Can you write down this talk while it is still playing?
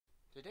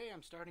Today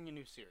I'm starting a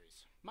new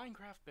series,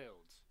 Minecraft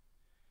Builds.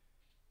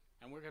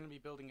 And we're going to be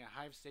building a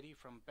hive city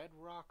from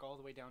bedrock all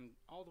the way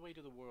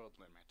to the world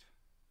limit.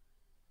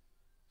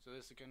 So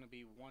this is going to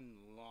be one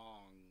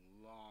long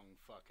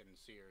fucking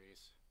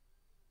series.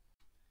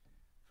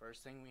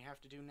 First thing we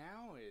have to do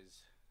now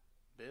is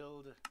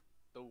build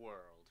the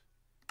world.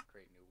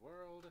 Create new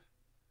world.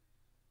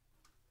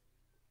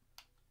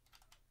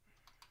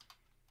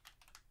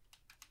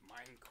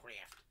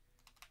 Minecraft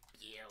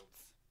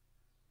Builds.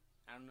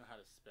 I don't know how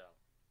to spell.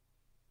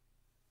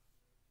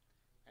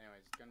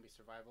 Anyways, it's gonna be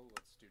survival.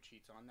 Let's do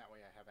cheats on. That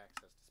way I have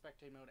access to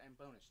spectate mode and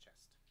bonus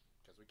chest.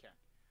 Because we can.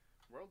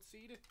 World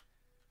seed.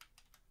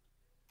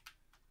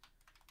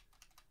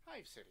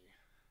 Hive city.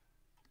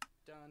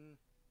 Done.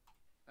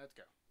 Let's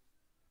go.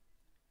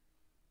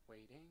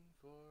 Waiting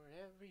for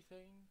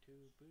everything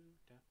to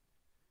boot up.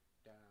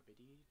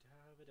 Da-ba-dee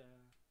da-ba-da.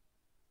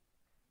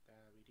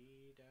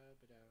 Da-ba-dee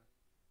da-ba-da.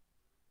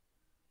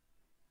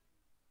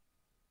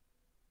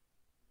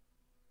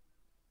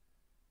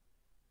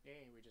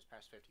 Yay, we just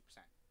passed 50%.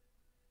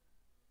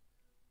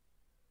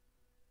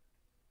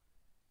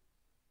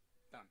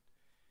 Done.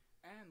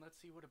 And let's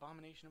see what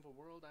abomination of a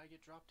world I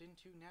get dropped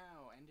into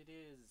now. And it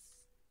is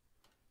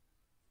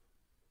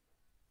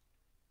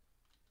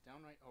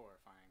downright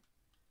horrifying.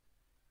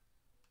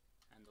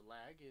 And the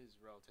lag is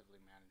relatively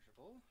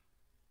manageable.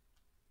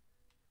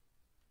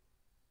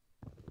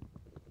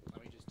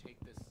 Let me just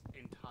take this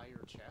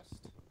entire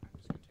chest. I'm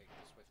just going to take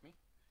this with me.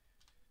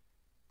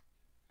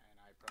 And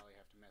I probably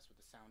have to mess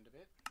with the sound a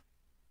bit.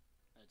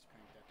 Let's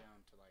crank that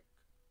down to like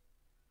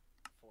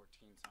 14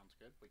 sounds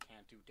good. We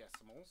can't do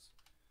decimals,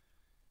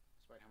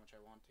 despite how much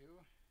I want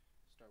to.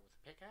 Start with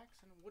a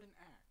pickaxe and a wooden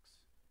axe.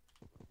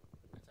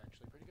 That's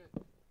actually pretty good.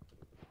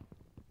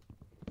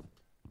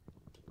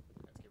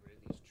 Let's get rid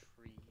of these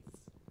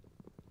trees,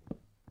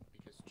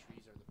 because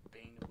trees are the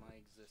bane of my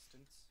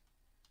existence.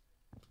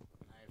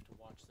 And I have to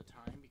watch the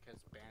time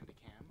because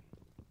Bandicam's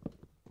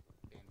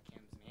an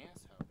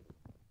asshole.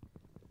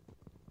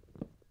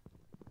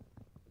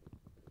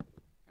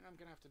 And I'm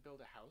gonna have to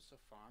build a house,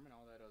 a farm, and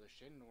all that other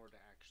shit in order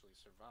to actually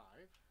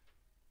survive.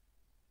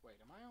 Wait,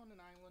 am I on an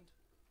island?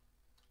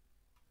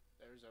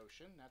 There's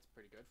ocean. That's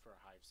pretty good for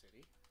a hive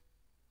city.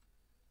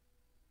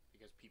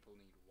 Because people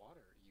need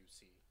water, you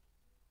see.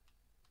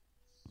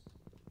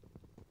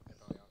 I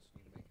probably also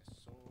need to make a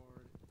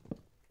sword.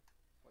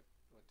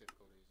 What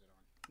difficulty is it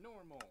on?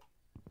 Normal!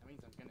 That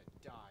means I'm gonna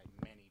die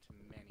many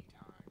times.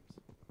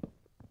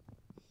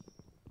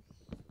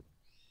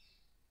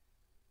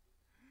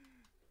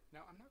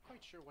 Now, I'm not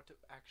quite sure what to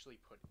actually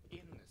put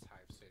in this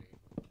hive city,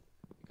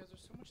 because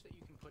there's so much that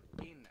you can put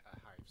in a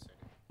hive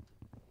city.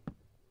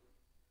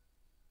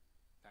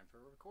 Time for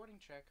a recording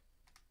check.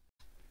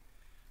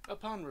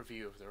 Upon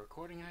review of the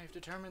recording, I have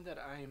determined that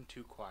I am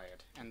too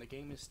quiet, and the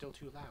game is still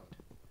too loud.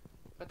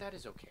 But that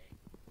is okay,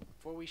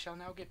 for we shall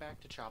now get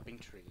back to chopping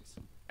trees,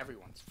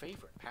 everyone's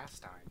favorite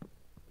pastime.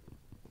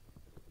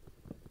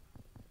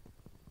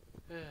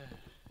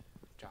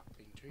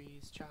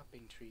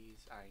 Chopping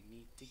trees, I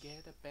need to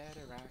get a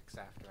better axe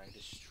after I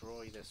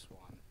destroy this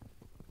one.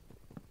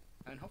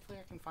 And hopefully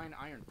I can find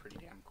iron pretty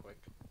damn quick.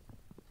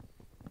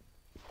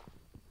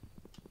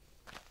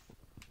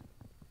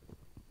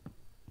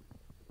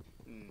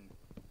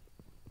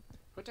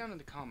 Put down in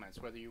the comments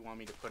whether you want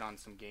me to put on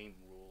some game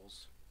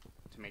rules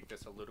to make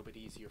this a little bit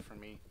easier for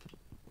me.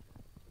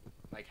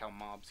 Like how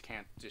mobs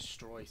can't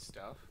destroy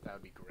stuff. That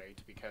would be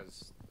great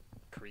because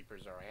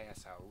creepers are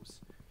assholes.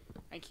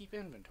 And keep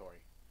inventory.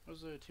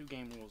 Those are the two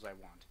game rules I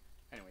want.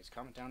 Anyways,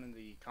 comment down in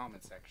the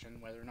comment section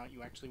whether or not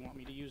you actually want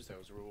me to use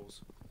those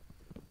rules.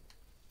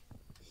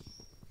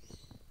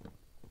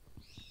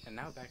 And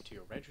now back to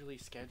your regularly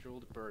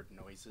scheduled bird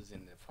noises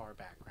in the far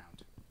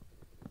background.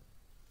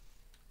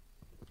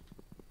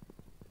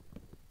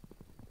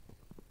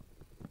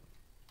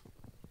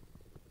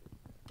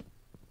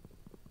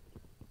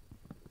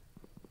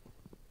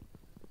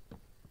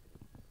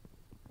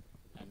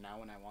 And now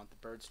when I want the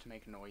birds to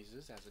make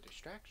noises as a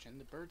distraction,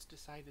 the birds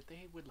decide that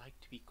they would like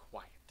to be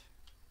quiet.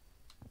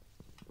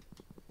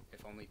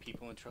 If only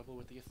people in trouble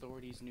with the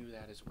authorities knew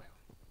that as well.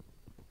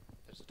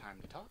 There's a time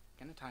to talk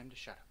and a time to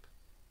shut up.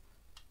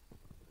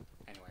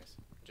 Anyways,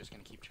 just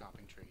gonna keep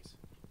chopping trees.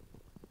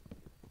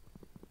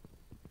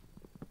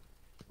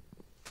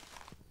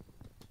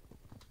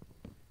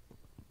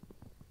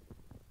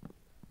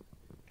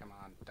 Come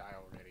on, die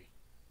already.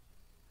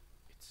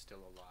 It's still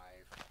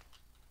alive.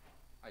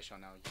 I shall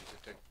now use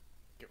it to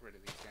get rid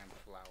of these damn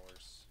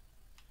flowers.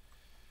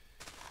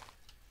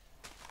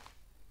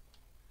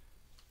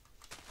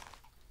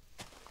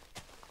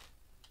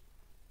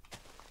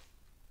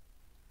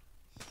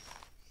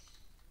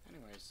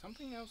 Anyways,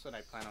 something else that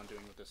I plan on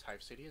doing with this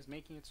hive city is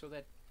making it so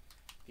that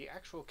the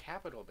actual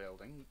Capitol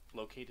building,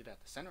 located at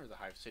the center of the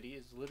hive city,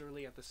 is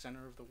literally at the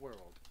center of the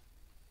world.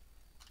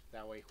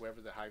 That way,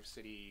 whoever the hive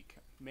city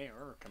mayor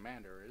or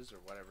commander is, or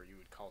whatever you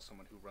would call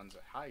someone who runs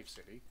a hive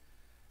city,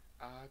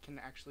 can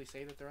actually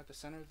say that they're at the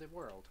center of the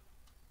world.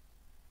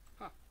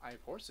 Huh, I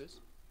have horses.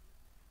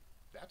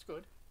 That's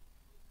good.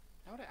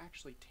 How to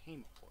actually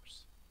tame a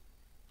horse?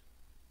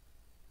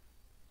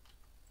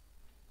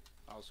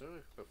 Also,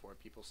 before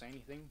people say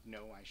anything,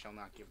 no, I shall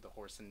not give the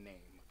horse a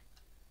name.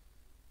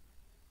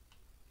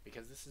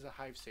 Because this is a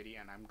hive city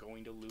and I'm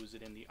going to lose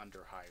it in the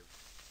underhive.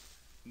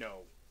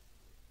 No.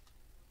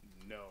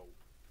 No.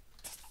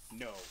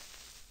 No.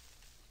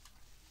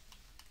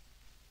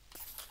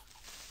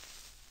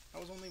 That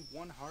was only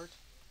one heart.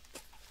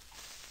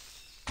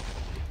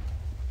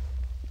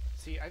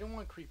 See, I don't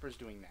want creepers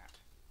doing that.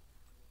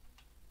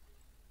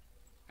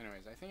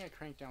 Anyways, I think I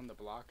cranked down the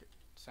block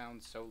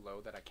sound so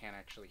low that I can't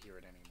actually hear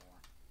it anymore.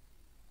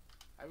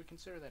 I would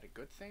consider that a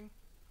good thing.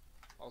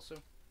 Also,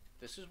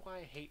 this is why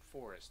I hate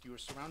forest. You are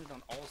surrounded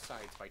on all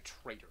sides by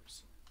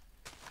traitors.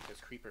 Because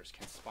creepers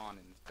can spawn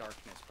in the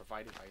darkness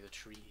provided by the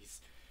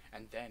trees.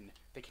 And then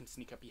they can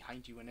sneak up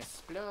behind you and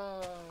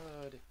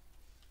explode.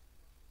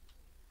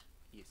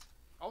 Yes.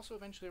 Also,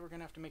 eventually we're going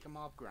to have to make a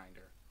mob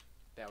grinder.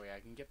 That way I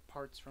can get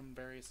parts from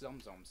various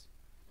zomzoms.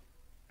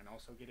 And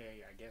also get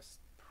a, I guess,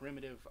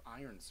 primitive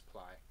iron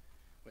supply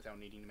without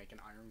needing to make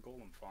an iron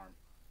golem farm.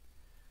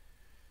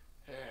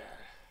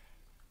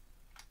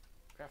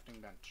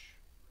 Crafting bench.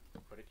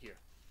 Put it here.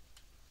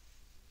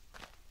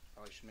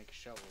 Probably should make a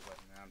shovel, but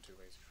I'm too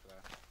lazy for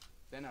that.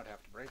 Then I'd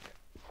have to break it,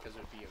 because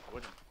it would be a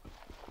wooden one.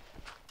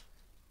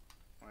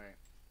 Wait.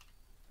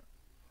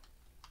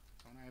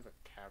 Don't I have a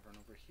cavern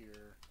over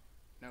here?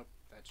 Nope,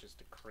 that's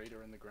just a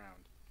crater in the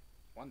ground.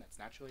 One that's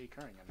naturally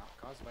occurring and not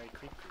caused by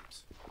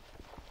creeps.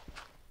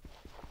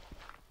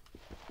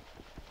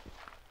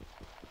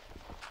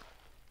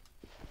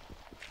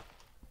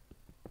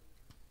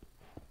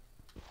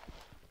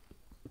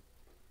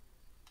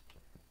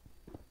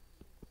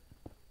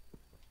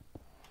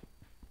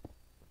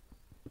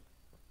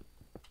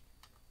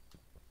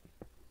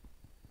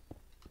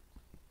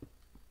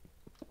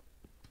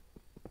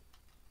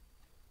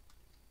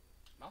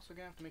 I'm also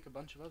gonna have to make a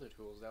bunch of other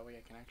tools, that way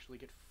I can actually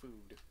get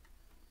food.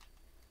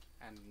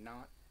 And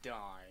not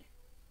die.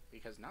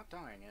 Because not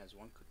dying, as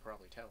one could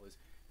probably tell, is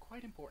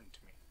quite important to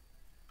me.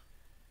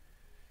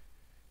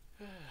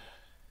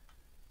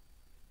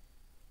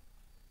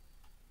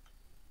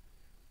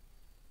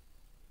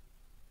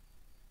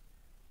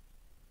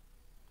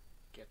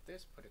 Get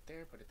this, put it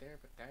there, put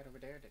that over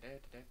there,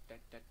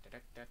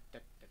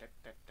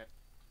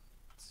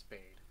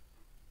 spade.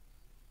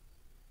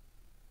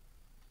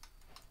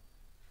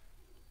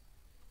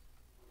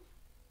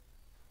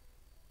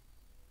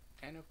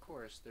 And of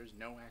course, there's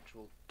no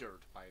actual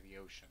dirt by the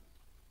ocean.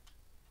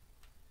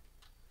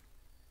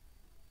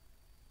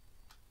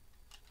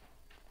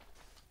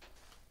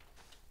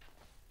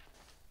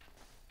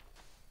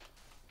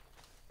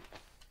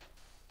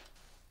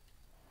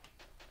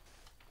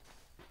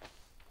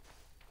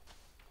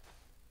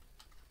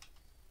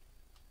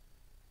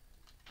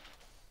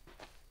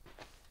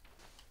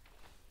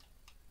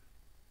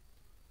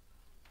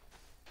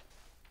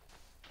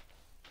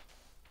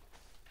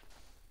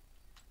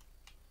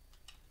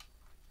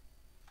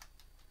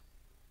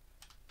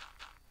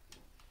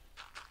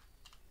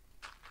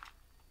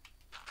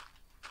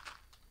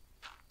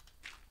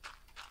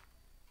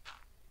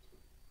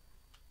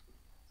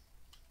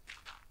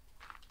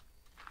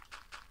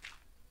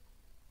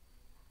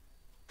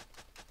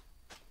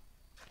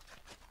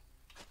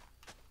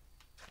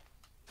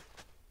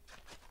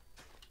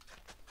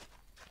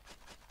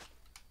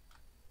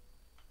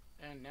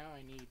 And now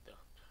I need the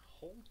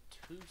whole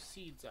 2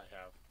 seeds I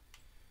have.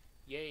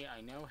 Yay,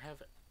 I now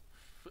have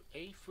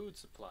a food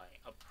supply.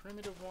 A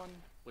primitive one,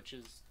 which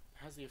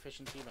has the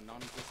efficiency of a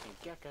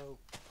non-existent gecko.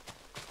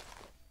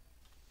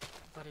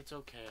 But it's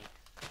okay.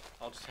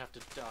 I'll just have to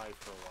die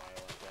for a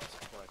while, I guess,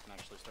 before I can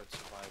actually start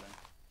surviving.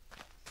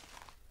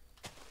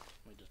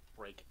 Let me just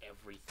break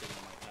everything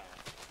in my path.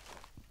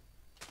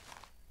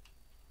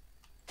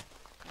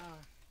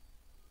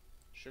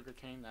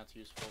 Sugarcane, that's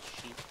useful.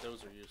 Sheep,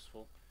 those are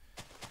useful.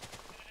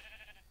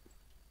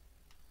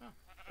 Oh,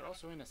 they're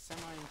also in a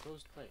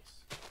semi-enclosed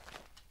place.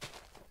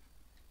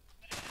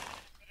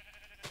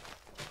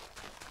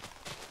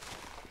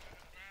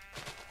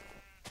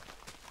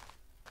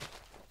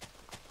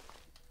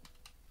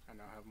 I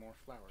now have more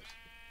flowers.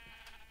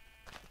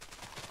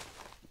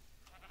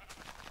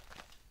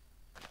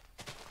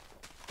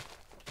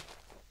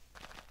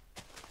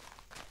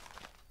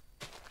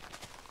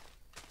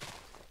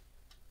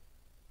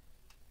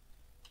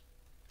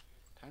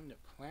 Time to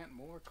plant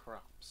more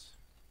crops.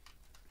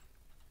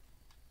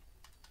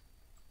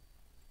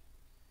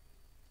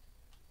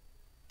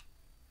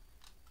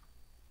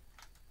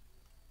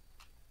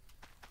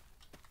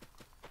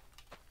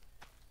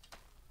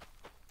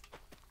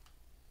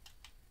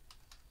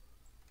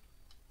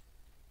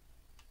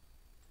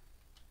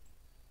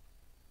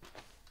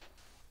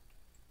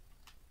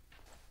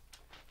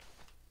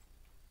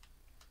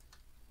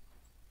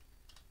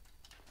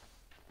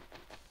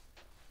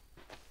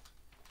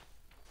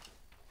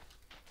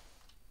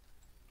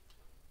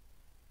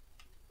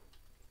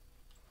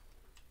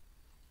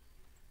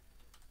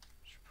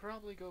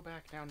 Probably go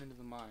back down into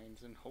the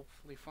mines and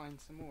hopefully find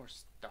some more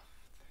stuff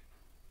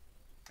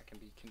that can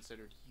be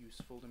considered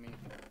useful to me.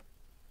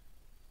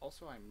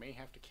 Also, I may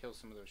have to kill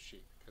some of those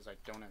sheep because I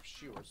don't have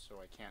shears,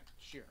 so I can't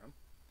shear them.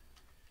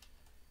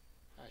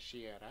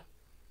 Ashiera.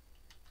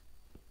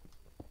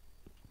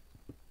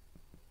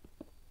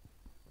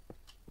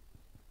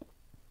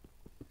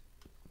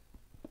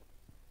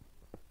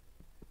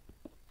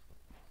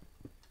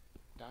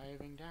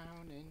 Diving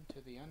down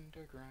into the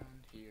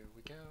underground, here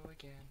we go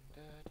again.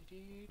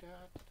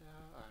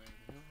 Da-dee-dee-da-da-da. I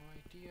have no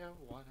idea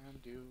what I'm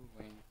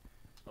doing.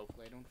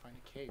 Hopefully I don't find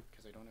a cave,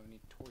 because I don't have any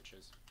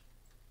torches.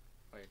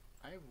 Wait,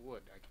 I have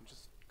wood. I can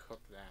just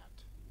cook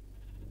that.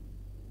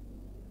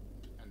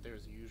 And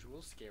there's the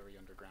usual scary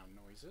underground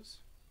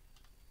noises.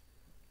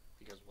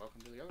 Because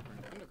welcome to the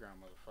underground,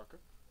 motherfucker.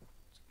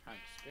 It's kind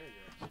of scary,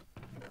 yes.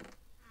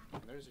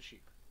 And there's a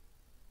sheep.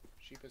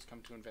 Sheep has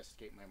come to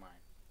investigate my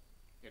mine.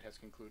 It has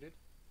concluded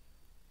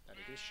that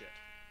it is shit.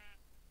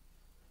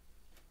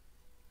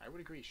 I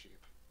would agree,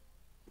 sheep.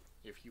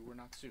 If you were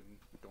not soon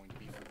going to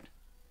be food.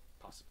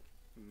 Possibly.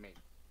 Maybe.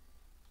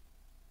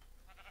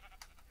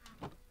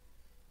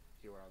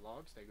 Here are our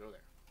logs, they go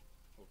there.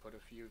 We'll put a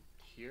few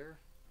here,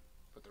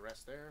 put the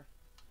rest there.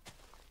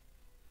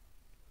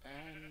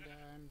 And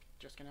I'm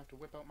just gonna have to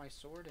whip out my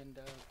sword and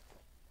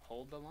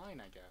hold the line,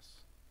 I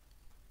guess.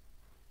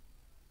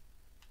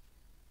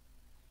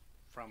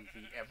 From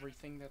the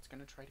everything that's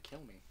gonna try to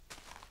kill me.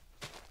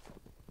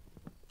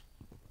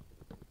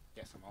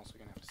 Yes, I'm also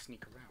gonna have to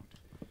sneak around.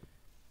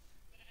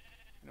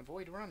 And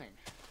avoid running.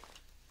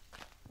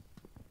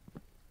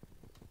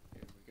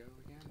 Here we go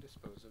again,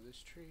 dispose of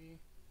this tree.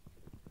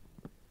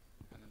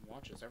 And then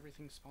watch as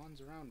everything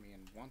spawns around me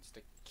and wants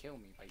to kill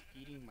me by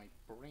eating my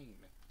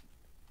brain.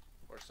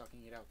 Or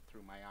sucking it out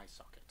through my eye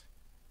socket.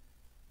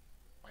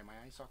 Why my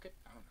eye socket?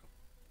 I don't know.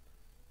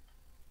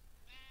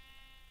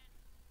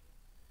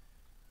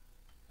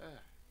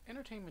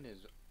 Entertainment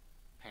is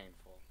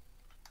painful.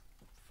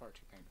 Far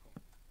too painful.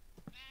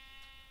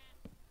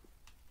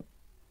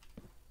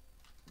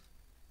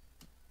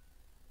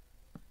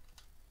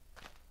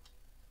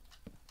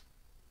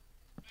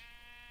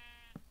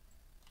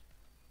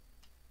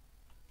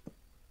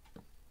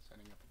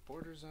 Setting up a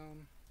border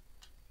zone.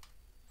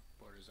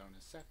 Border zone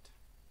is set.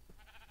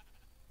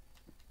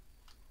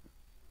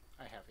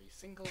 I have a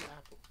single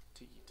apple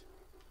to eat.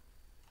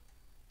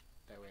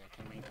 That way I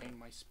can maintain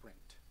my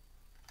sprint.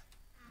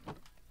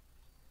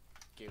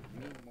 Give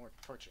me more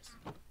torches,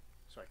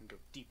 so I can go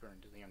deeper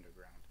into the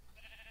underground.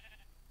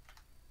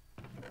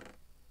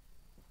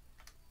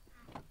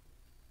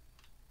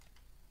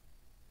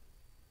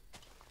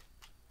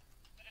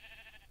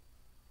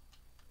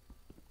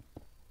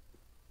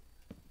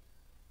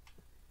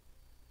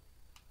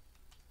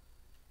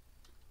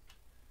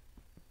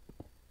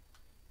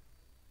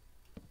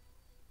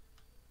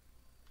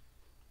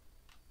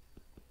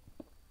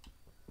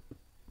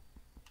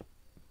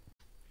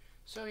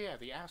 So yeah,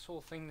 the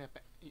asshole thing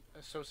that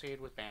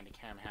associated with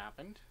Bandicam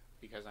happened,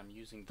 because I'm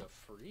using the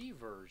free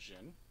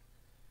version,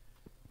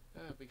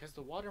 because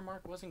the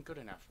watermark wasn't good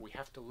enough. We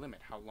have to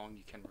limit how long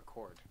you can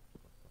record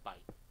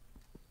by.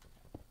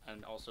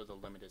 And also the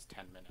limit is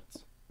 10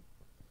 minutes.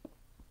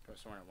 I was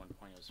sworn at one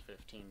point it was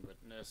 15, but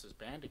this is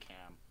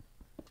Bandicam.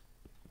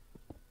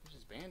 This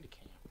is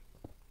Bandicam.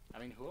 I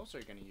mean, who else are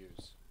you going to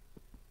use?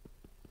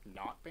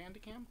 Not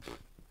Bandicam?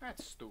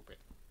 That's stupid.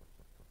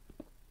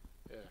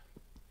 Ugh.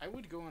 I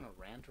would go on a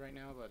rant right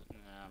now, but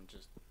I'm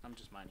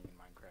just mining in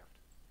Minecraft,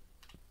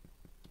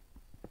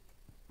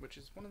 which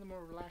is one of the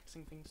more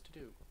relaxing things to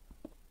do.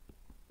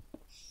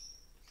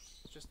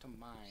 It's just to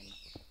mine,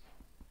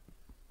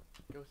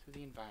 go through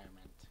the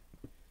environment,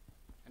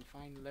 and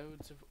find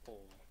loads of ore,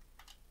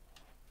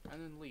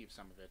 and then leave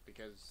some of it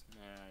because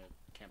I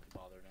can't be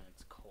bothered and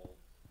it's coal.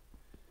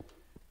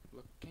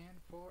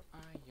 Looking for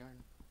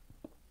iron.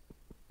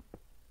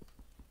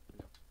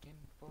 Looking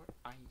for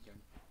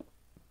iron.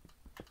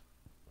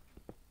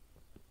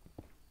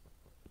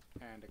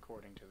 And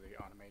according to the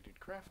automated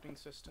crafting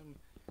system,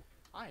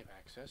 I have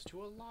access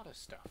to a lot of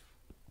stuff.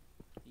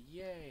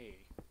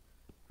 Yay!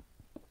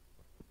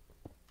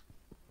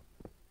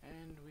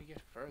 And we get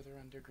further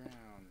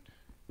underground.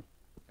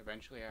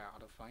 Eventually I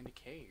ought to find a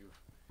cave.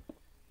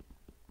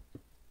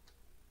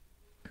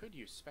 Could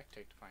use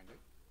spectate to find it.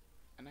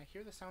 And I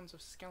hear the sounds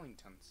of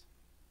skeletons.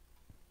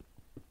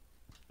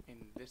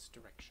 In this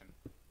direction.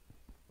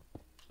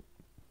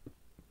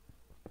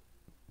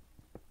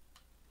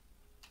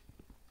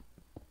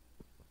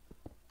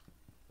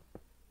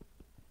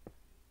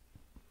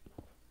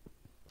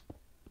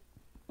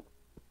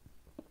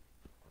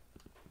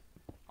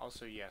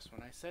 Also, yes,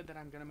 when I said that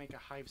I'm going to make a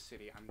hive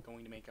city, I'm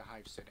going to make a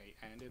hive city,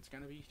 and it's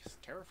going to be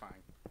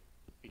terrifying,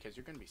 because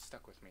you're going to be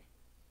stuck with me.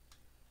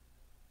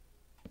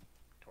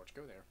 Torch,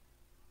 go there.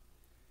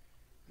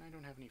 And I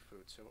don't have any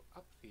food, so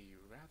up the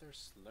rather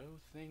slow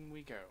thing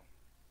we go.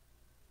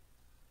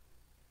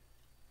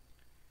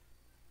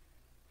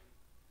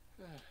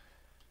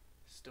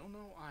 Still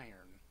no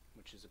iron,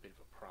 which is a bit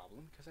of a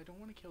problem, because I don't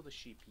want to kill the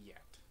sheep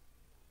yet.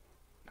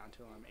 Not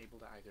until I'm able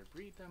to either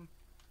breed them,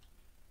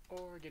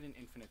 or get an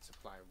infinite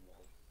supply of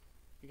wool.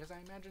 Because I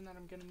imagine that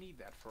I'm going to need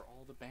that for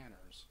all the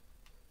banners.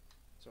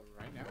 So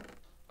right now,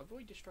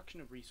 avoid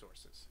destruction of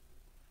resources.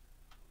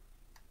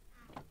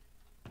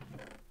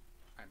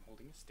 I'm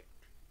holding a stick.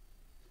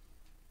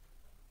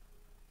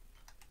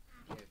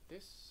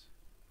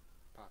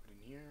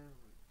 veneer,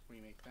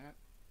 remake that.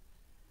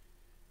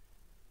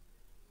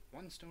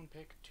 1 stone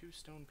pick, 2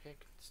 stone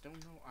pick, stone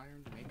no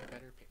iron to make a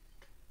better pick.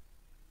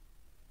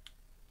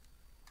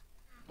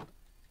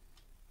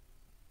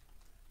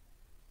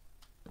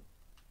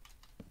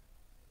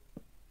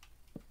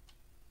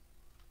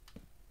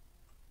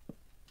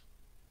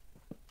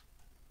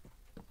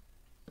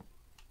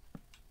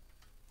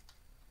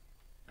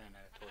 And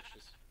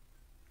torches.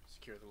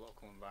 Secure the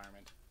local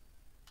environment.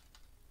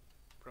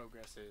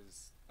 Progress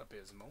is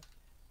abysmal.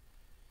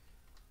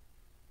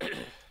 Oh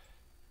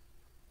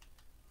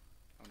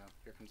no,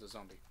 here comes a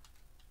zombie.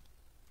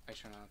 I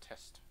shall now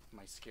test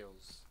my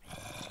skills.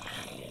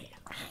 I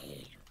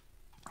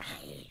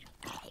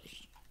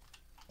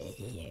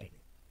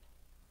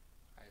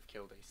have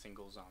killed a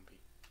single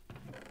zombie.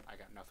 I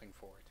got nothing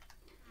for it.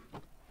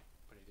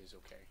 But it is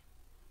okay.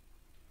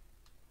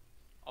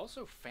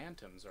 Also,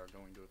 phantoms are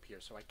going to appear,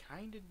 so I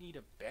kinda need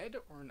a bed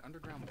or an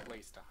underground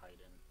place to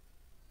hide in.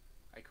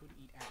 I could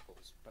eat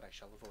apples, but I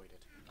shall avoid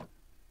it.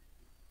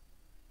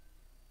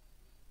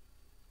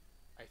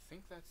 I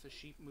think that's the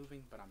sheep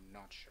moving, but I'm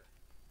not sure.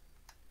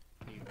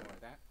 Need more of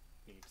that.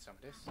 Need some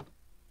of this.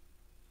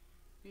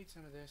 Need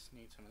some of this.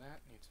 Need some of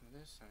that. Need some of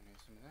this. I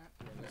need some of that.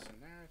 Throw this in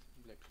there.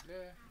 Blah,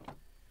 blah, blah.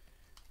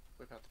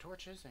 Whip out the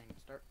torches and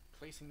start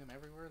placing them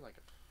everywhere like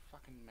a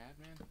fucking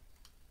madman.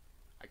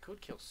 I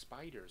could kill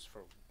spiders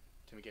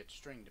to get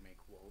string to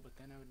make wool, but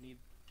then I would need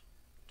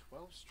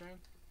 12 string.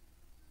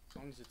 As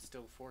long as it's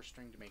still 4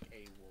 string to make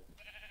a wool.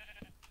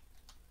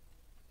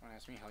 Don't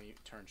ask me how you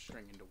turn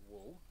string into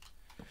wool.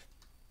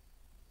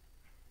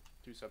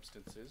 2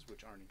 substances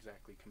which aren't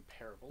exactly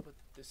comparable, but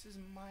this is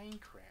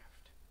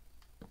Minecraft.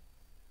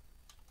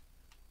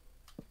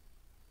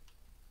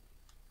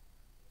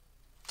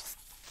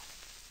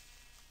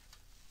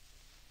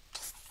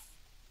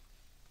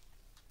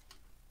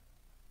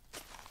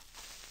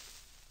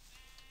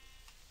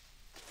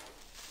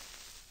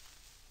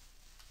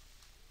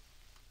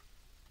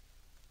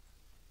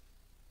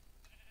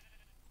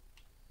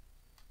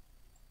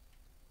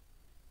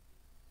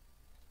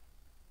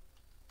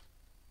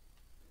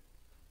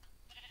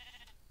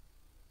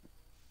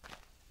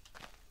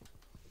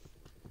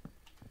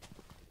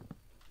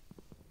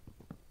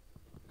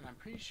 I'm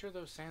pretty sure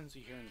those sounds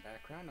you hear in the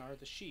background are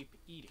the sheep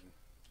eating.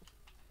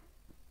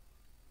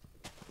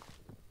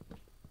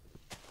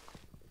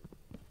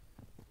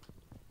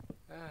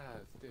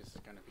 This is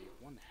gonna be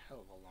one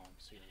hell of a long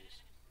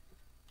series.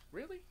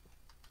 Really?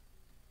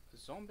 A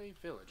zombie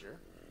villager?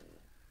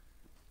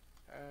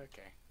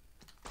 Okay.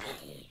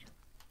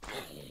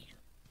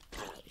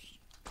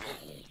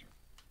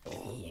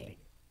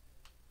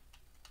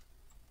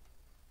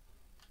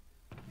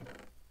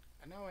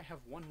 And now I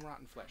have 1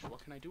 rotten flesh.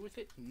 What can I do with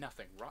it?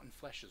 Nothing. Rotten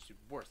flesh is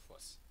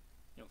worthless.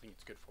 You don't think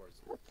it's good for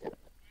us?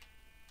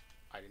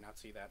 I did not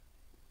see that.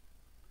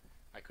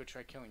 I could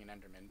try killing an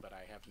enderman, but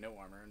I have no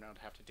armor, and I'd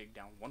have to dig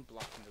down 1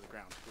 block into the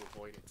ground to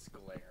avoid its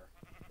glare.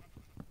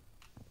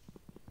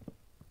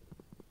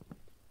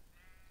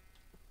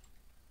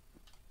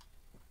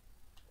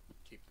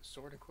 Keep the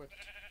sword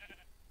equipped.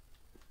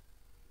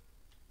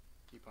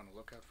 Keep on the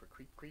lookout for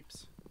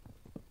creeps.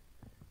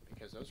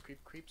 Because those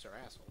creeps are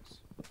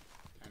assholes.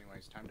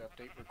 Anyways, time to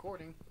update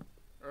recording.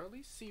 Or at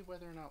least see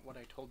whether or not what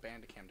I told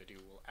Bandicam to do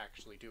will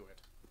actually do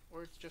it.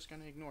 Or it's just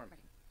gonna ignore me.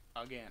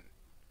 Again.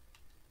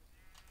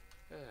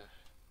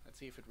 Let's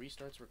see if it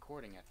restarts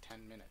recording at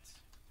 10 minutes.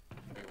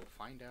 We will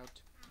find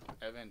out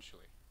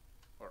eventually.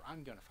 Or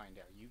I'm gonna find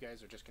out. You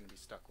guys are just gonna be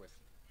stuck with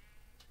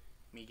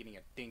me getting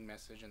a ding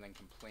message and then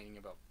complaining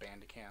about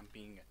Bandicam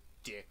being a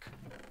dick.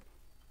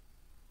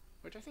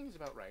 Which I think is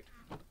about right.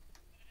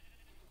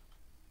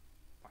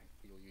 Fine,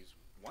 we'll use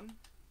 1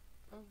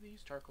 of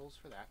these charcoals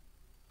for that.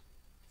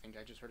 I think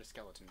I just heard a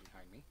skeleton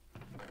behind me.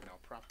 I'm now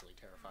properly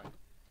terrified.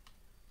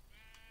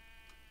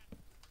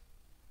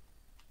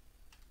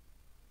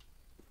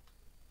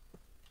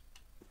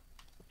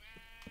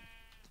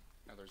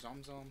 Another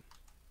zom.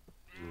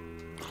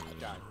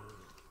 Die.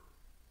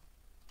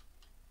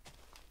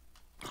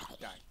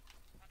 Die.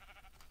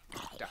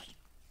 Die.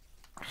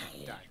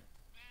 Die.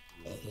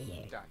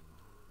 Die.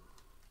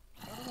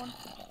 Another one.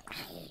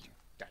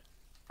 Die.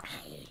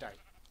 Die.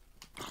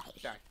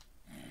 Die.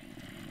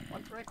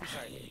 1 for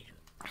exercise.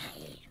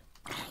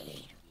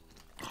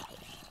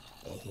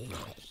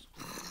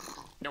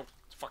 No,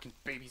 it's a fucking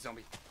baby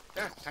zombie.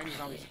 Ah, tiny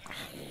zombies.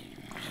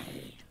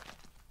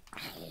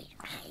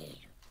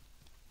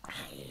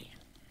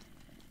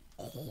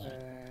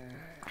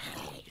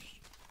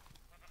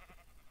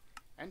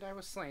 And I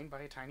was slain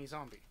by a tiny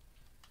zombie.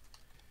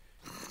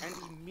 And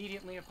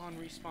immediately upon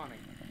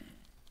respawning,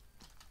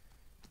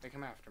 they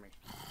come after me.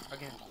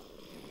 Again.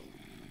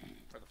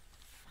 Where the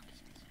fuck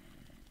is this?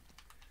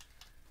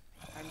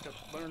 Time to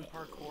learn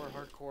parkour,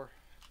 hardcore.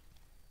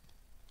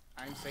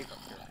 I'm safe up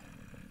here.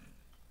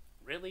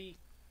 Really?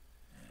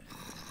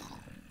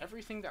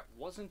 Everything that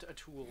wasn't a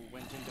tool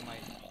went into my...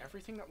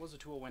 Everything that was a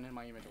tool went in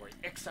my inventory,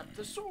 except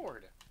the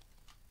sword!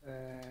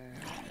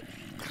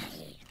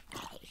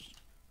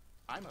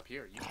 I'm up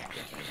here, you can't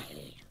get to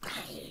me.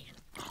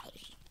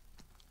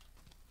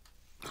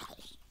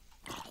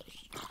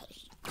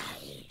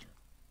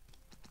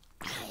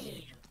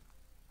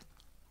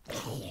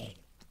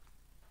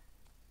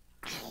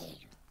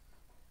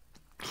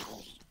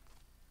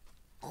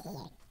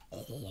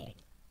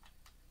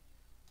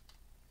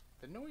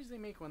 they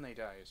make when they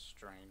die is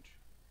strange.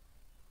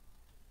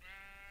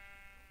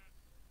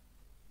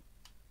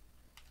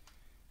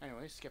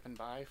 Anyway, skipping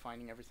by,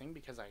 finding everything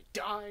because I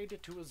died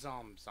to a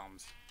zombs.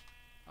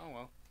 Oh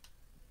well.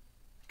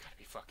 Gotta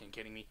be fucking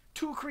kidding me.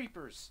 2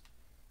 creepers!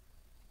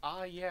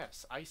 Ah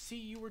yes, I see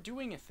you were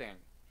doing a thing.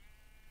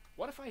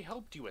 What if I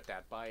helped you with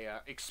that by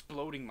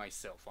exploding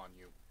myself on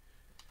you?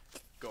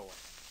 Go away.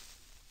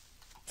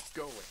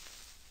 Go away.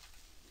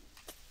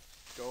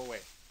 Go away.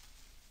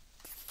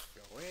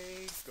 Go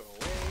away. Go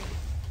away.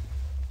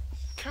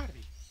 Gotta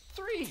be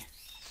 3!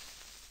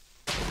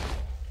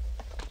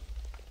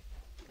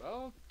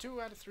 Well,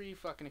 2 out of 3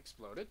 fucking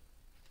exploded.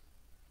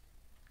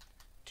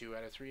 2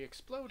 out of 3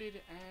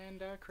 exploded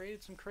and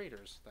created some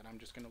craters that I'm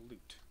just gonna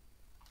loot.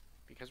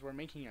 Because we're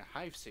making a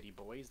hive city,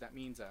 boys, that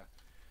means I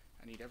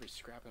need every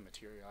scrap of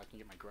material I can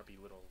get my grubby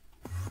little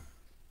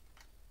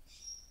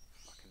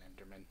fucking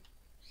Enderman.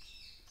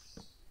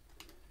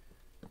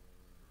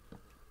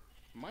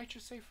 Might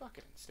just say fuck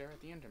it and stare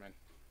at the Enderman.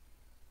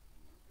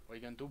 What are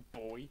you gonna do,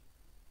 boy?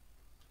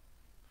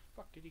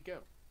 Fuck did he go?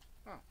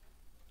 Oh,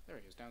 there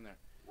he is, down there.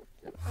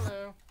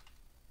 Hello.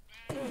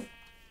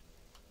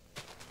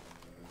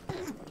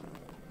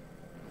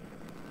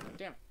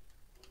 Damn it.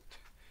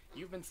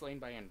 You've been slain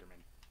by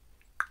Enderman.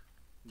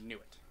 Knew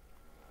it.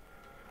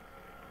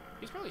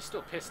 He's probably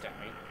still pissed at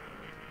me.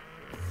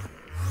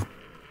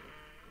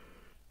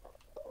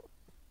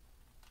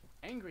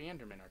 Angry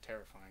Endermen are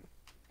terrifying.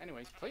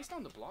 Anyways, placed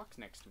on the blocks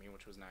next to me,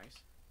 which was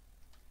nice.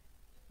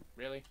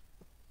 Really?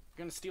 You're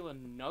gonna steal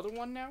another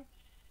one now?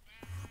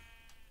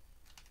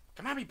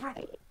 Come at me, bro!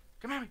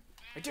 Come at me!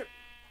 I dare...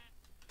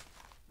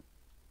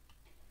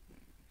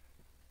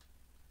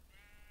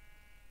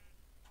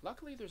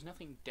 Luckily, there's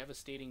nothing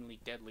devastatingly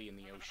deadly in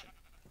the ocean.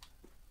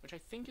 Which I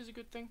think is a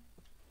good thing.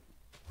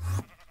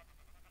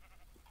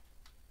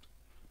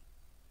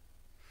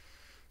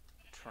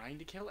 Trying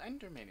to kill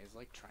Enderman is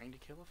like trying to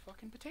kill a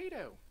fucking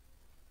potato.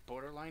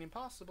 Borderline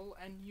impossible,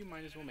 and you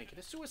might as well make it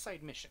a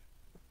suicide mission.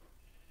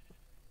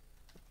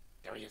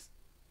 There he is.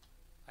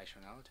 I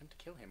shall now attempt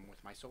to kill him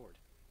with my sword.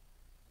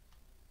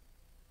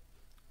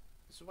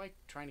 This is why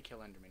trying to kill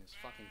Enderman is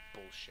fucking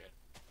bullshit.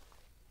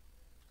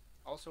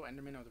 Also,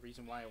 Endermen are the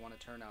reason why I want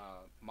to turn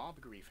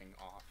mob griefing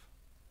off.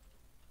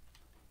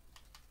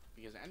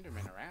 Because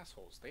Endermen are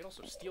assholes. They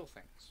also steal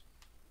things.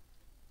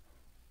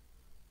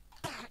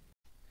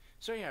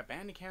 So yeah,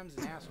 Bandicam's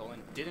an asshole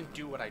and didn't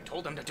do what I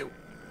told him to do.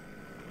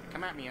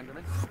 Come at me,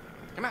 Enderman.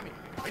 Come at me.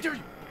 I dare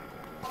you.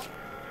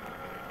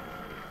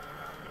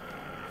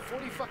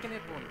 40 fucking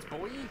hit points,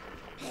 boy.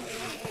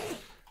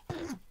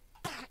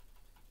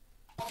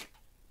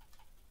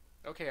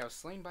 Okay, I was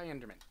slain by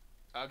Enderman.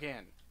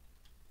 Again.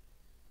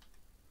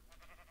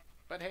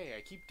 But hey,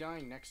 I keep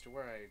dying next to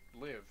where I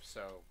live,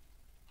 so...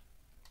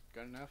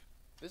 Good enough.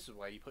 This is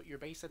why you put your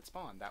base at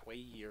spawn. That way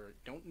you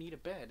don't need a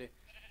bed,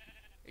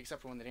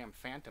 except for when the damn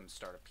phantoms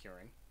start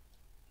appearing.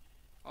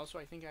 Also,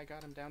 I think I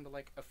got him down to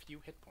like a few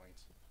hit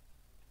points.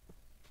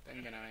 Then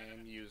again, I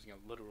am using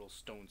a literal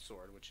stone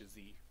sword, which is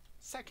the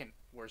second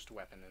worst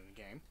weapon in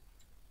the game.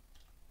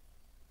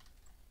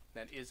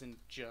 That isn't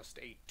just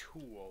a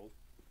tool.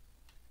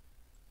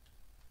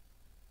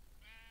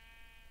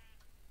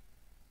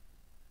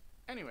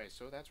 Anyway,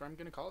 so that's where I'm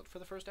going to call it for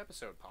the first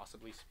episode.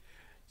 Possibly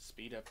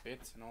speed up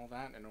bits and all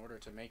that in order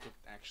to make it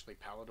actually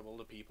palatable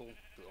to people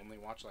who only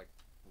watch like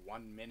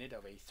 1 minute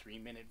of a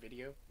 3-minute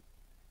video.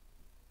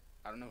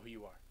 I don't know who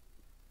you are.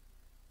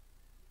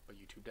 But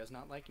YouTube does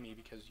not like me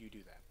because you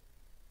do that.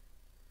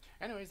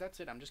 Anyways, that's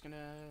it. I'm just going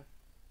to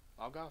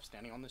log off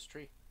standing on this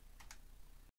tree.